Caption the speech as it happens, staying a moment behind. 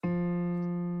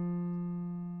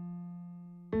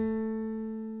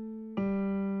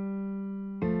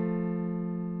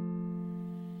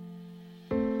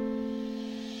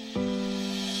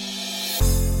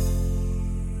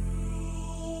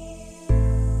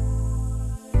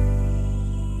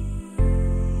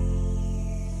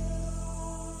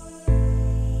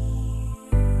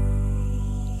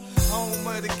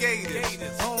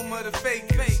Gators, home of the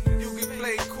fakers. You can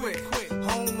play quick,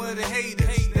 home of the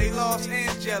haters. They Los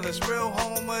Angeles, real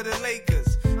home of the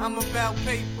Lakers. I'm about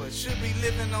paper, should be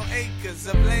living on acres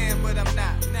of land, but I'm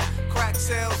not. Crack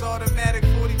sales, automatic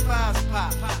 45s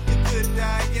pop. The good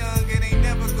die young, it ain't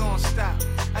never gonna stop.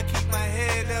 I keep my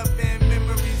head up and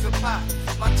memories of pop.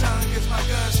 My tongue is my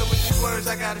gun, so with these words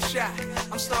I got a shot.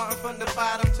 I'm starting from the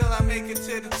bottom till I make it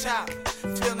to the top.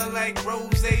 Feeling like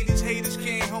Rose 80s, haters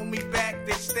can't hold me back.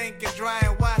 They stink and dry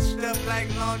and washed up like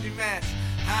laundromats.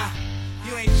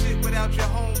 You ain't shit without your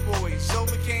homeboys.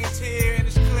 Zovakcain's here and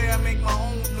it's clear I make my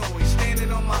own noise.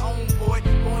 Standing on my own, boy.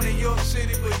 Born in York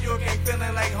City, but York ain't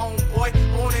feeling like home, boy.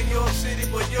 Born in York City,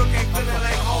 but York ain't feeling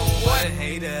like home, boy.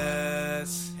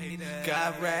 Haters.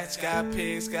 Got rats, got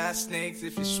pigs, got snakes.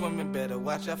 If you're swimming, better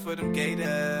watch out for them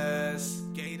gators.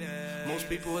 Most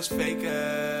people is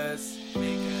fakers.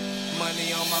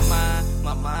 Money on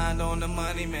my mind on the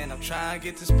money, man. I'm trying to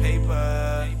get this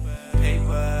paper.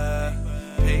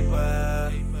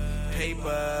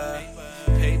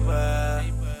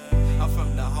 I'm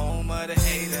from the home of the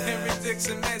haters. Henry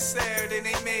Dixon met Saturday,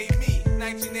 they made me.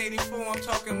 1984, I'm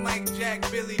talking Mike, Jack,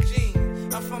 Billie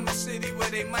Jean. I'm from a city where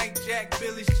they Mike, Jack,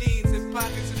 Billie's jeans. And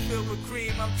pockets are filled with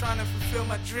cream, I'm trying to fulfill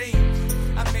my dreams.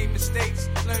 I made mistakes,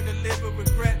 learned to live with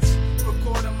regrets.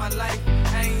 Recording my life,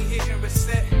 I ain't hitting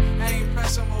reset. I ain't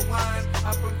pressing rewind,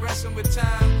 I'm progressing with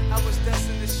time. I was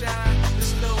destined to shine,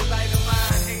 this little light of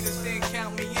mine. Haters didn't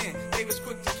count me in, they was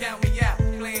quick to count me out.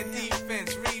 Playing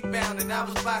defense, rebounding, I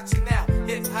was boxing out.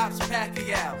 Hip-hop's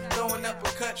Pacquiao, throwing up a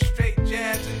cut, straight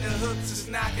jabs, and the hooks is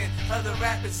knocking other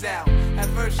rappers out.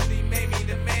 Adversity made me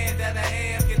the man that I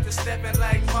am. Get to stepping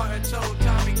like Martin told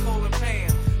Tommy, Cole, and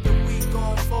Pam. The weak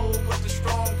gon' fold, but the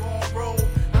strong gon' roll.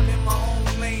 I'm in my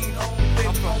own lane, own whip,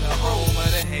 I'm from the home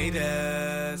of the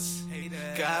haters.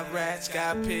 Got rats,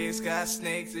 got pigs, got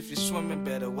snakes. If you're swimming,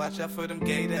 better watch out for them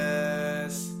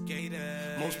gators.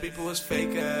 Most people is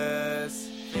fakers.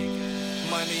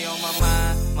 Money on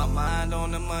my mind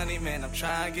on the money, man. I'm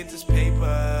trying to get this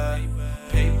paper.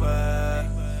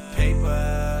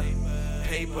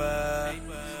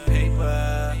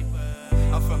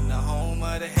 I'm from the home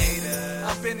of the haters.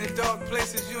 I've been in dark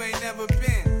places you ain't never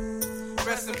been.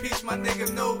 Rest in peace, my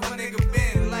nigga, know my nigga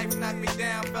been. Life knocked me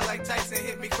down, felt like Tyson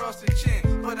hit me across the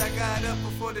chin. But I got up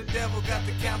before the devil got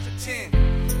to count to 10.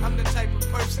 I'm the type of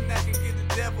person that can give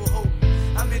the devil hope.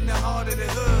 I'm in the heart of the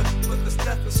hood with the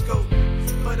stethoscope.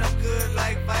 But I'm good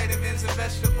like vitamins and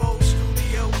vegetables.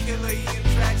 Studio killer eating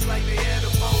tracks like they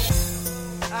edibles.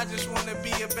 I just wanna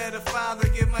be a better father,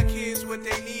 give my kids what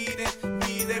they need and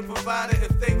be their provider.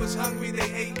 If they was hungry, they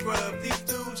ate grub. These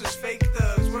dudes is fake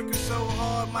thugs, working so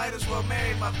hard, might as well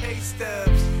marry my pay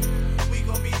stubs. We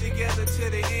gon' be together to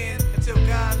the end, until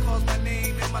God calls my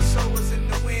name and my soul is in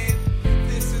the wind.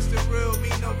 This is the real me,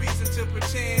 no reason to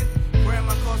pretend.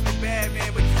 Grandma calls me bad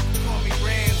man, but you can call me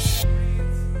Rans.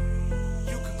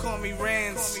 You can call me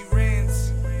Rans. You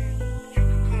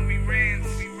can call me Rans.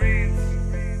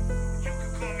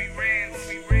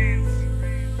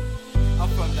 I'm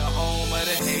from the home of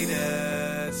the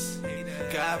haters.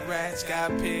 Got rats,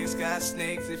 got pigs, got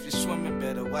snakes. If you're swimming,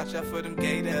 better watch out for them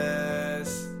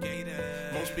gators.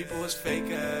 Most people is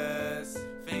fakers.